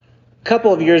A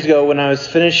couple of years ago when I was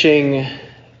finishing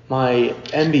my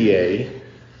MBA,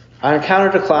 I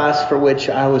encountered a class for which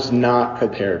I was not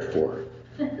prepared for.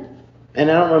 And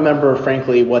I don't remember,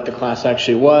 frankly, what the class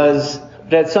actually was,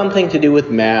 but it had something to do with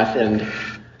math, and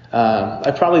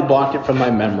I probably blocked it from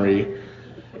my memory.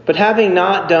 But having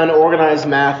not done organized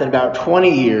math in about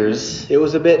 20 years, it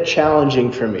was a bit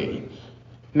challenging for me.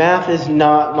 Math is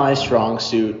not my strong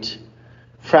suit.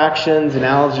 Fractions and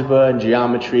algebra and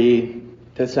geometry,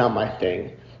 that's not my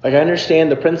thing. Like, I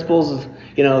understand the principles of,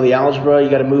 the algebra, you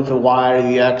got to move the y or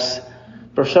the x.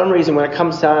 For some reason, when it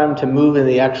comes time to moving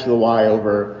the x or the y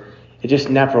over, it just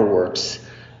never works.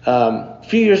 A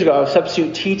few years ago, I was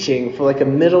substitute teaching for a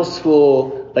middle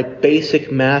school,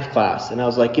 basic math class. And I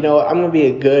was like, I'm going to be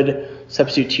a good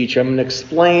substitute teacher. I'm going to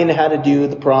explain how to do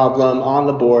the problem on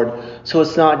the board so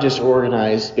it's not just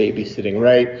organized babysitting,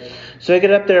 right? So I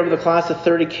get up there with a class of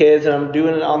 30 kids, and I'm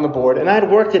doing it on the board. And I'd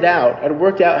worked it out. I'd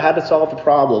worked out how to solve the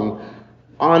problem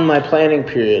on my planning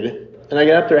period. And I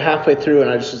got up there halfway through, and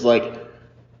I just was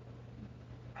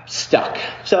stuck.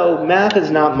 So math is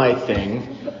not my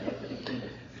thing.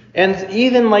 And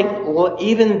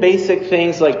even basic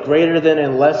things like greater than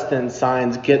and less than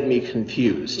signs get me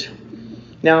confused.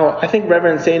 Now, I think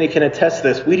Reverend Sandy can attest to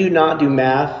this. We do not do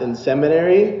math in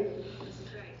seminary.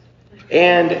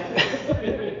 And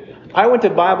I went to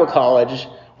Bible college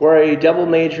where I double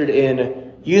majored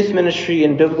in youth ministry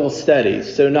and biblical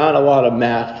studies, so not a lot of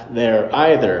math there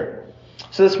either.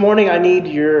 So this morning I need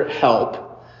your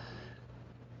help.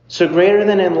 So greater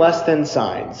than and less than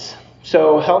signs.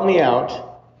 So help me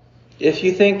out. If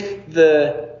you think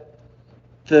the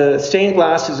stained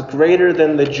glass is greater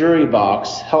than the jury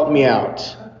box, help me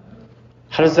out.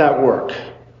 How does that work?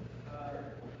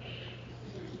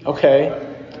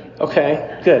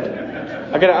 Okay, good.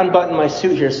 I got to unbutton my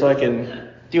suit here so I can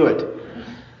do it.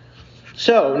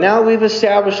 So now we've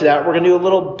established that, we're going to do a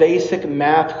little basic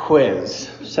math quiz.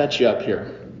 Set you up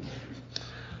here.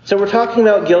 So we're talking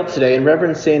about guilt today, and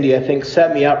Reverend Sandy, I think,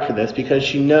 set me up for this because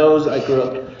she knows I grew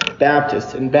up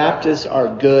Baptist, and Baptists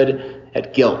are good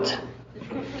at guilt.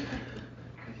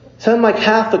 Some of my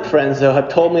Catholic friends, though, have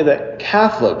told me that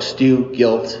Catholics do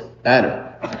guilt better.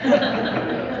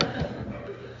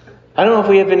 I don't know if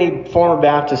we have any former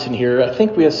Baptists in here. I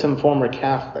think we have some former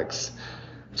Catholics.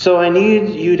 So I need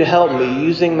you to help me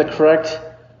using the correct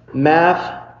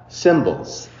math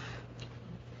symbols.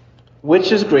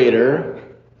 Which is greater,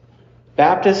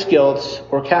 Baptist guilt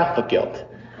or Catholic guilt?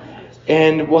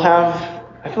 And we'll have...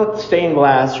 I feel like stained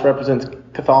glass represents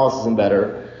Catholicism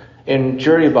better, and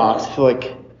jury box I feel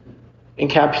like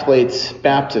encapsulates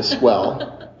Baptist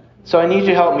well. So I need you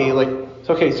to help me.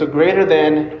 So greater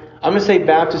than, I'm going to say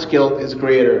Baptist guilt is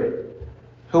greater.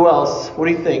 Who else? What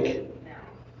do you think?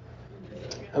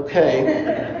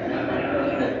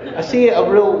 Okay. I see a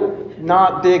real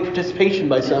not big participation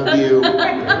by some of you.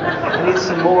 I need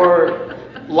some more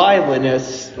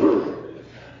liveliness.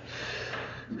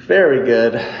 Very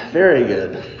good. Very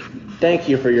good. Thank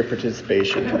you for your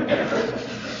participation.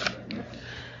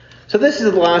 So this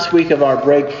is the last week of our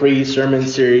Break Free sermon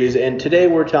series, and today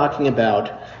we're talking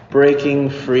about breaking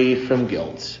free from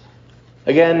guilt.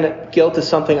 Again, guilt is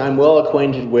something I'm well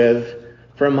acquainted with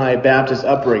from my Baptist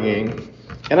upbringing,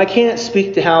 and I can't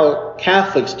speak to how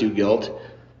Catholics do guilt,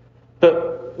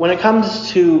 but when it comes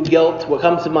to guilt, what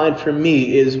comes to mind for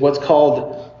me is what's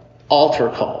called altar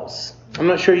calls. I'm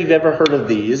not sure you've ever heard of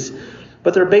these,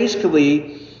 but they're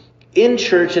basically in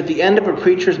church at the end of a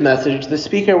preacher's message, the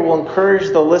speaker will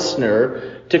encourage the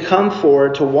listener to come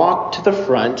forward, to walk to the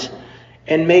front,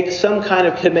 and make some kind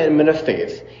of commitment of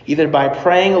faith, either by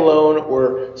praying alone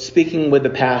or speaking with the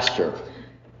pastor.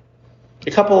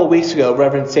 A couple of weeks ago,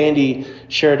 Reverend Sandy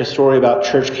shared a story about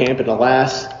church camp, and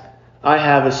alas, I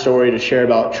have a story to share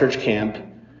about church camp.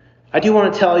 I do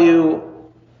want to tell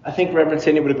you, I think Reverend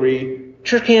Sandy would agree,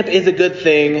 church camp is a good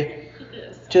thing,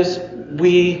 just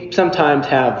we sometimes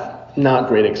have not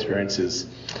great experiences.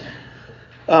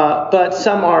 But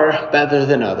some are better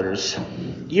than others.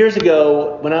 Years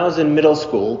ago, when I was in middle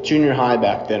school, junior high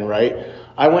back then, right,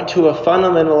 I went to a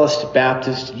fundamentalist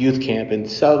Baptist youth camp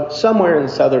somewhere in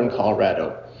southern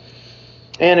Colorado.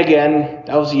 And again,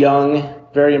 I was young,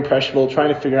 very impressionable,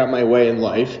 trying to figure out my way in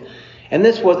life. And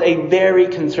this was a very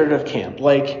conservative camp.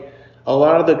 A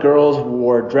lot of the girls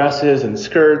wore dresses and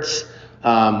skirts.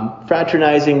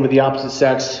 Fraternizing with the opposite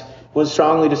sex was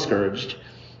strongly discouraged.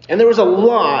 And there was a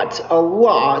lot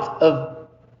of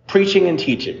preaching and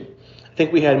teaching. I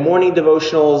think we had morning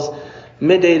devotionals,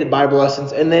 midday Bible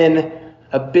lessons, and then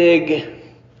a big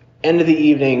end of the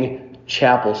evening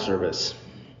chapel service.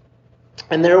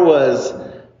 And that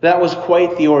was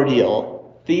quite the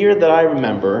ordeal. The year that I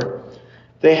remember,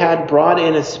 they had brought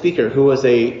in a speaker who was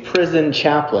a prison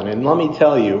chaplain. And let me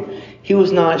tell you, he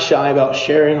was not shy about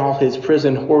sharing all his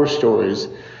prison horror stories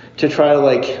to try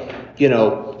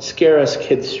to, scare us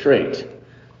kids straight.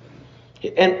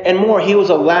 And more, he was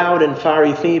a loud and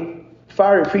fiery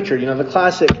preacher, the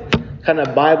classic kind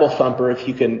of Bible thumper,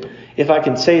 if I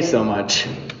can say so much.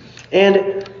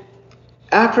 And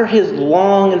after his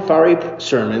long and fiery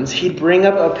sermons, he'd bring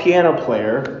up a piano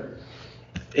player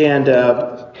and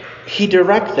he'd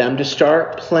direct them to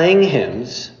start playing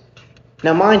hymns.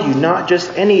 Now, mind you, not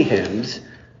just any hymns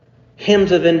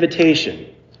of invitation.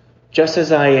 Just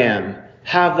as I am,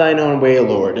 have thine own way,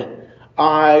 Lord.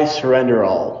 I surrender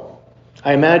all.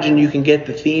 I imagine you can get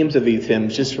the themes of these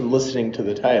hymns just from listening to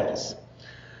the titles.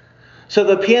 So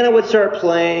the piano would start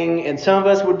playing, and some of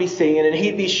us would be singing, and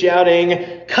he'd be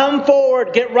shouting, "Come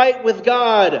forward, get right with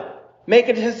God. Make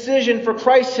a decision for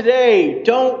Christ today.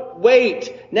 Don't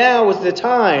wait. Now is the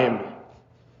time."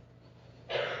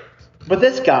 But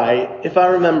this guy, if I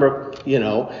remember,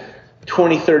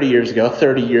 20, 30 years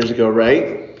ago,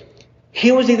 right?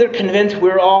 He was either convinced we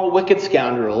were all wicked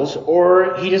scoundrels,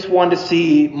 or he just wanted to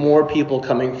see more people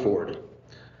coming forward.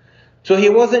 So he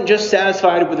wasn't just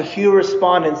satisfied with a few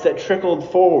respondents that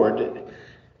trickled forward.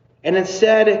 And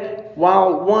instead,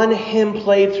 while one hymn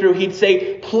played through, he'd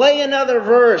say, "Play another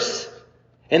verse."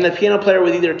 And the piano player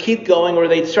would either keep going or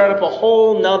they'd start up a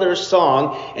whole nother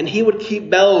song, and he would keep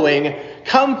bellowing,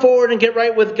 "Come forward and get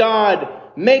right with God.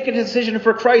 Make a decision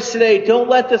for Christ today. Don't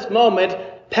let this moment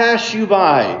pass you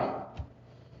by."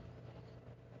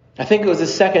 I think it was the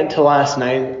second to last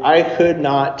night. I could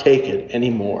not take it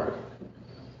anymore.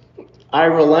 I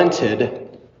relented,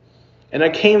 and I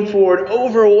came forward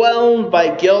overwhelmed by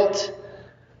guilt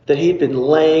that he'd been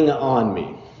laying on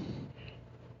me.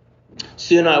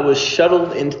 Soon I was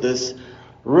shuttled into this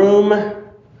room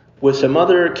with some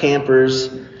other campers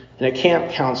and a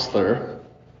camp counselor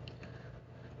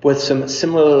with some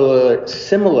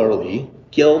similarly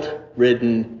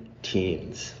guilt-ridden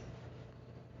teens.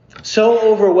 So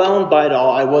overwhelmed by it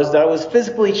all that I was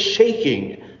physically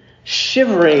shaking,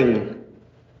 shivering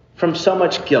from so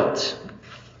much guilt.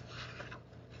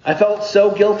 I felt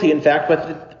so guilty, in fact,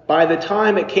 but by the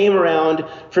time it came around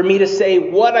for me to say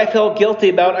what I felt guilty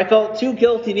about, I felt too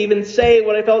guilty to even say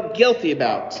what I felt guilty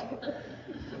about.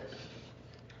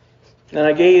 And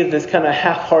I gave this kind of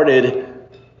half-hearted,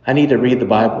 I need to read the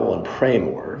Bible and pray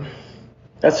more.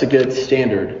 That's a good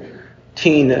standard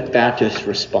teen Baptist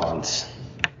response.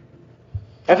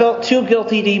 I felt too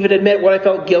guilty to even admit what I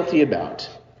felt guilty about.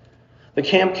 The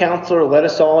camp counselor led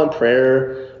us all in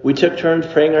prayer. We took turns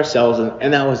praying ourselves,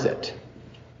 and that was it.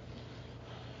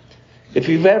 If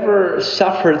you've ever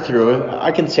suffered through,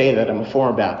 I can say that I'm a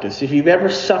former Baptist. If you've ever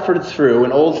suffered through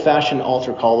an old-fashioned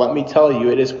altar call, let me tell you,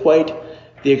 it is quite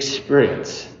the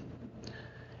experience.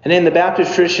 And in the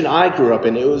Baptist tradition I grew up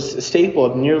in, it was a staple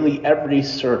of nearly every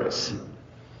service.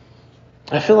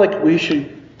 I feel like we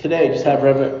should today just have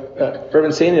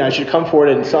Reverend Sandy and I should come forward,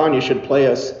 and Sonia should play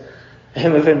us a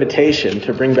hymn of invitation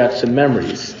to bring back some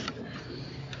memories.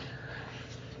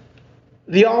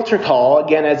 The altar call,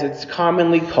 again, as it's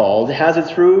commonly called, has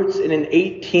its roots in an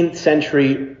 18th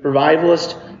century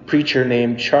revivalist preacher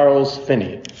named Charles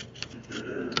Finney.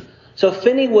 So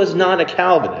Finney was not a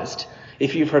Calvinist,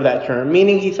 if you've heard that term,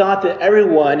 meaning he thought that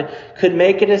everyone could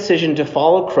make a decision to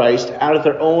follow Christ out of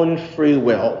their own free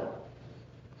will.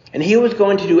 And he was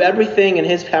going to do everything in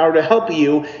his power to help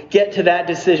you get to that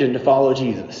decision to follow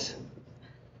Jesus.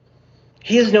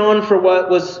 He is known for what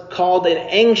was called an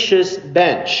anxious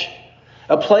bench,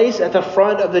 a place at the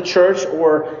front of the church,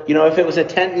 or, if it was a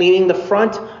tent meeting, the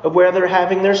front of where they're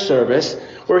having their service,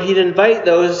 where he'd invite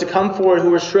those to come forward who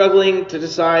were struggling to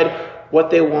decide what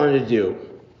they wanted to do.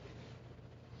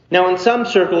 Now, in some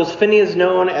circles, Finney is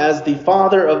known as the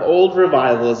father of old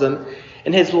revivalism,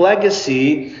 and his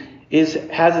legacy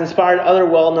has inspired other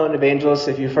well-known evangelists.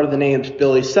 If you've heard the names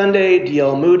Billy Sunday,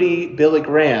 D.L. Moody, Billy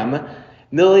Graham,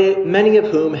 many of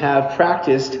whom have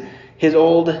practiced his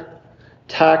old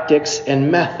tactics and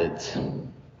methods.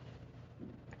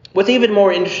 What's even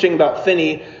more interesting about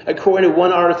Finney, according to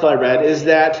one article I read, is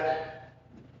that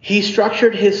he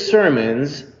structured his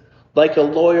sermons like a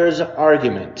lawyer's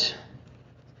argument.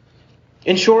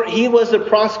 In short, he was the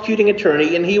prosecuting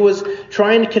attorney, and he was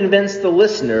trying to convince the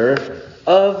listener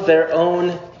of their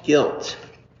own guilt.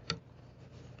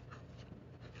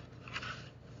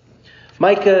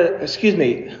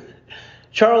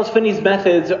 Charles Finney's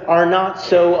methods were not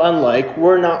so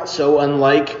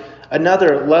unlike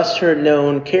another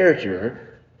lesser-known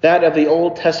character, that of the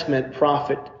Old Testament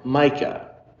prophet Micah.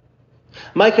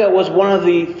 Micah was one of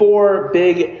the four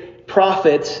big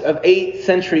prophets of 8th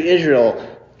century Israel,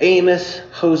 Amos,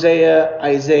 Hosea,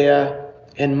 Isaiah,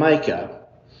 and Micah.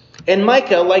 And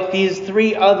Micah, like these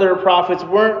three other prophets,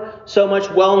 weren't so much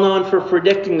well known for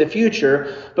predicting the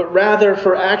future, but rather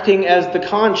for acting as the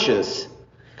conscience,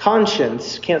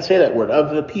 can't say that word,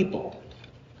 of the people.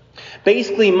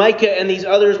 Basically, Micah and these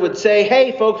others would say,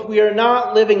 hey, folks, we are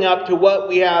not living up to what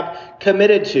we have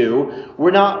committed to.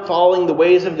 We're not following the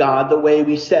ways of God the way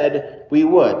we said we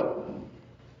would.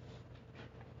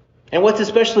 And what's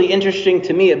especially interesting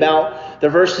to me about the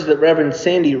verses that Reverend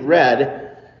Sandy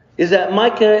read is that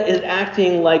Micah is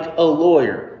acting like a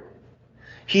lawyer.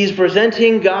 He's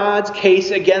presenting God's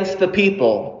case against the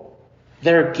people,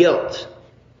 their guilt.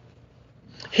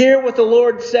 Hear what the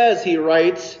Lord says, he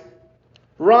writes.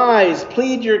 Rise,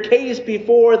 plead your case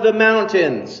before the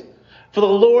mountains. For the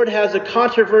Lord has a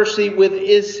controversy with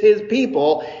his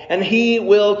people, and he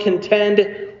will contend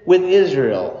with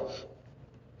Israel.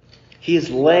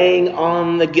 He's laying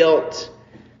on the guilt,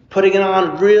 putting it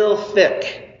on real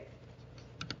thick.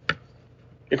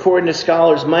 According to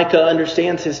scholars, Micah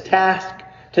understands his task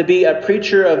to be a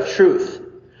preacher of truth,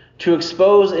 to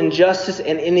expose injustice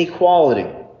and inequality.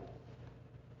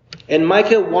 And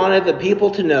Micah wanted the people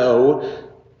to know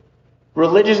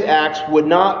religious acts would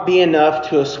not be enough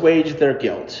to assuage their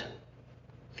guilt.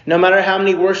 No matter how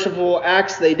many worshipful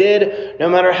acts they did, no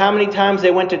matter how many times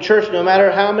they went to church, no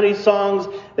matter how many songs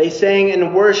they sang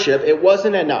in worship, it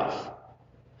wasn't enough.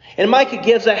 And Micah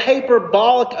gives a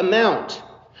hyperbolic amount.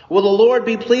 Will the Lord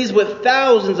be pleased with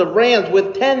thousands of rams,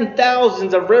 with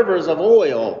 10,000s of rivers of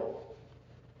oil?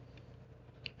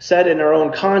 Said in our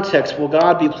own context, will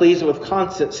God be pleased with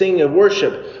constant singing of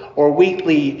worship or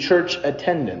weekly church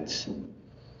attendance?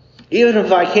 Even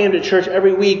if I came to church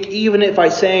every week, even if I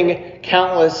sang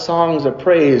countless songs of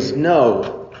praise,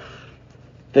 no,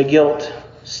 the guilt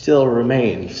still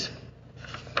remains.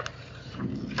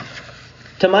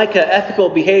 To Micah, ethical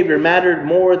behavior mattered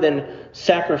more than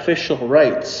sacrificial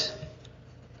rites.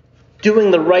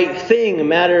 Doing the right thing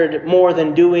mattered more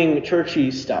than doing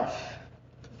churchy stuff.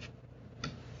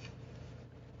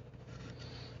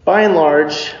 By and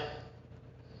large,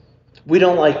 we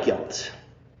don't like guilt.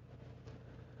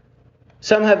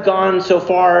 Some have gone so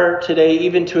far today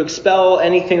even to expel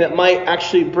anything that might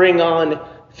actually bring on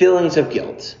feelings of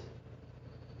guilt.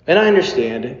 And I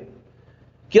understand.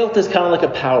 Guilt is kind of like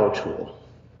a power tool.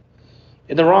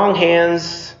 In the wrong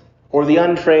hands or the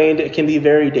untrained, it can be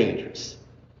very dangerous.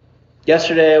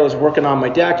 Yesterday I was working on my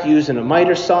deck using a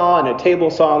miter saw and a table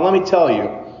saw, and let me tell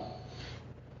you,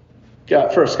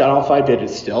 got all 5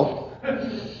 digits still.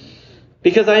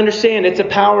 Because I understand it's a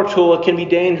power tool, it can be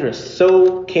dangerous.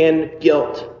 So can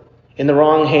guilt. In the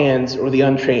wrong hands or the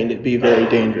untrained, it'd be very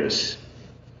dangerous.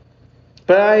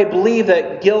 But I believe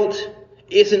that guilt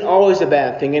isn't always a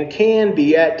bad thing and can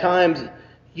be at times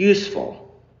useful.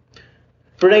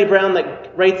 Brene Brown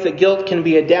writes that guilt can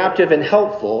be adaptive and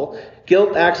helpful.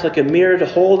 Guilt acts like a mirror to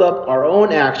hold up our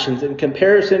own actions in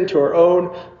comparison to our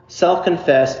own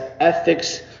self-confessed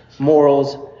ethics,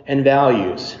 morals, and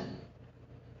values.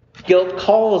 Guilt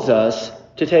calls us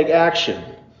to take action.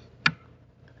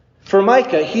 For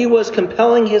Micah, he was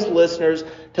compelling his listeners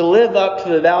to live up to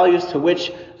the values to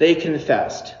which they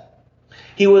confessed.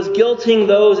 He was guilting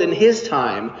those in his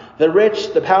time, the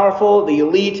rich, the powerful, the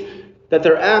elite, that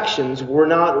their actions were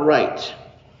not right.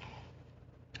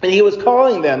 And he was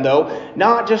calling them, though,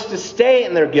 not just to stay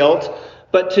in their guilt,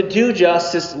 but to do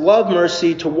justice, love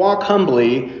mercy, to walk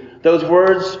humbly, those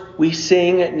words we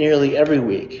sing nearly every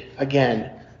week.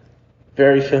 Again,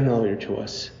 very familiar to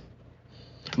us.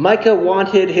 Micah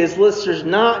wanted his listeners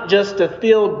not just to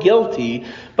feel guilty,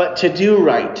 but to do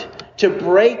right, to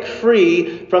break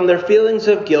free from their feelings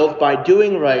of guilt by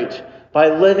doing right, by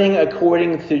living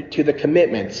according to the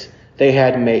commitments they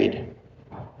had made.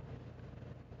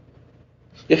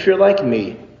 If you're like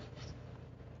me,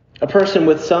 a person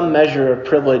with some measure of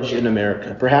privilege in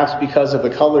America, perhaps because of the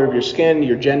color of your skin,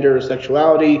 your gender or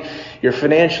sexuality, your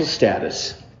financial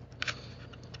status,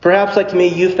 perhaps like me,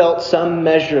 you felt some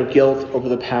measure of guilt over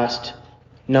the past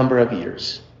number of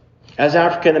years. As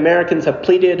African Americans have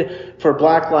pleaded for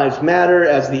Black Lives Matter,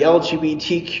 as the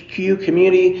LGBTQ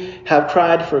community have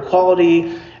cried for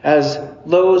equality, as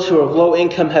those who are of low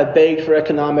income have begged for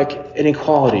economic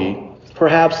inequality,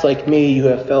 perhaps like me, you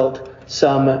have felt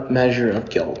some measure of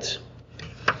guilt.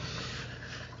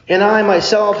 And I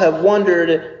myself have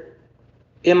wondered,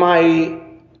 am I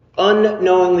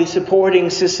unknowingly supporting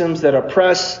systems that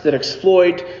oppress, that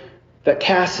exploit, that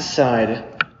cast aside?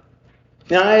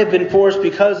 Now, I have been forced,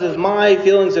 because of my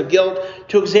feelings of guilt,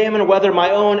 to examine whether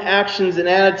my own actions and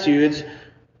attitudes,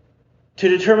 to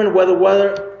determine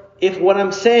whether if what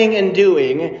I'm saying and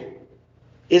doing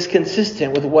is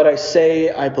consistent with what I say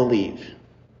I believe.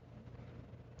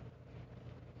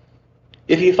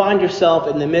 If you find yourself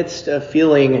in the midst of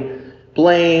feeling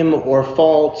blame or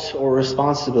fault or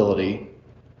responsibility,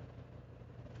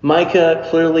 Micah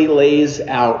clearly lays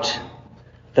out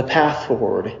the path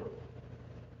forward,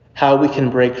 how we can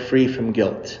break free from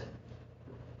guilt.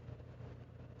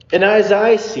 And as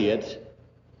I see it,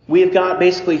 we've got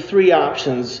basically three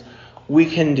options we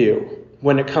can do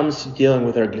when it comes to dealing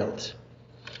with our guilt.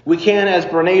 We can, as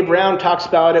Brene Brown talks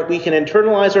about it, we can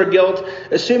internalize our guilt,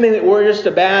 assuming that we're just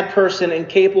a bad person and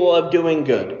capable of doing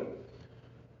good.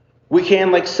 We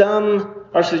can, like some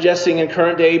are suggesting in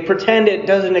current day, pretend it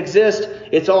doesn't exist,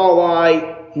 it's all a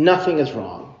lie, nothing is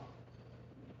wrong.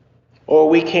 Or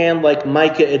we can, like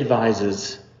Micah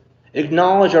advises,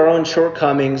 acknowledge our own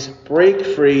shortcomings, break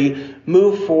free,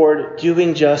 move forward,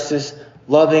 doing justice,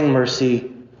 loving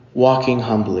mercy, walking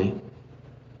humbly.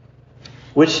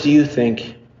 Which do you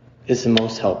think is the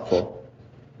most helpful?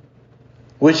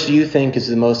 Which do you think is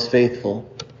the most faithful?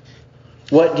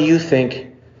 What do you think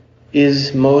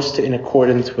is most in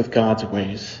accordance with God's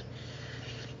ways?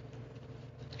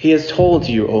 He has told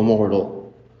you, O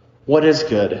mortal, what is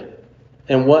good,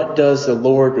 and what does the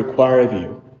Lord require of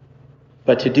you,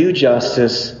 but to do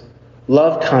justice,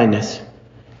 love kindness,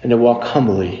 and to walk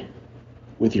humbly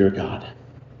with your God.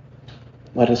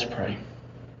 Let us pray.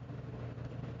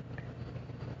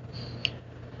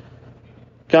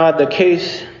 God, the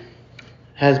case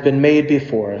has been made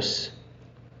before us.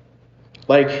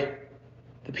 Like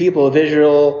the people of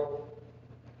Israel,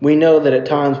 we know that at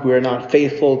times we are not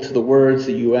faithful to the words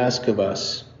that you ask of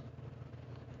us.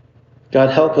 God,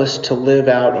 help us to live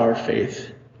out our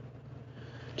faith,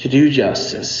 to do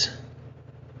justice,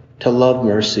 to love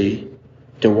mercy,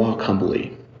 to walk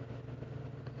humbly.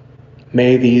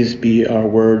 May these be our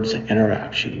words and our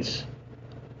actions.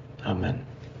 Amen.